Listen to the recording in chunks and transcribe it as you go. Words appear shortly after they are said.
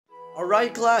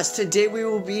Alright class, today we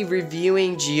will be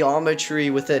reviewing geometry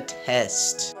with a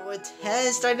test. Oh, a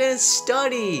test? I didn't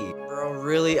study! Bro,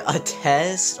 really? A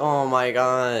test? Oh my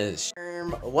gosh.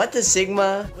 What the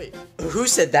Sigma? Wait, who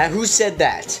said that? Who said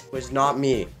that? It was not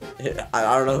me. I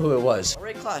don't know who it was.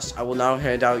 Alright class, I will now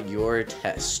hand out your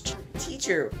test.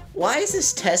 Teacher, why is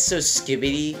this test so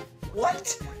skibbity?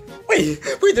 What? Wait,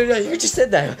 you just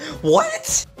said that.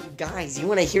 What? Guys, you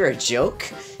wanna hear a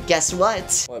joke? Guess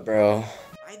what? What, bro?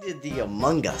 Why did the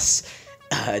Among Us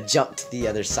jump to the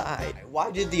other side? Why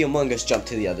did the Among Us jump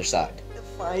to the other side? To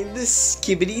find the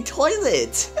skibbity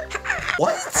toilet.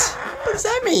 What? What does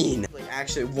that mean? Like,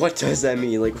 actually, what does that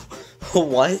mean? Like,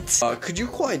 what? Could you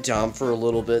quiet down for a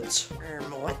little bit?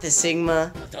 What the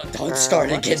Sigma? Don't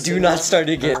start again. Do not start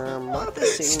again. What the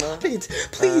Sigma? Stop it.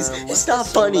 Please, it's not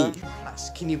funny.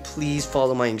 Can you please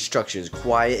follow my instructions?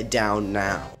 Quiet down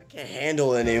now. I can't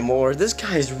handle it anymore. This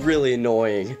guy is really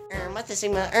annoying. What the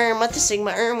Sigma? What the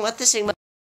Sigma? What the Sigma?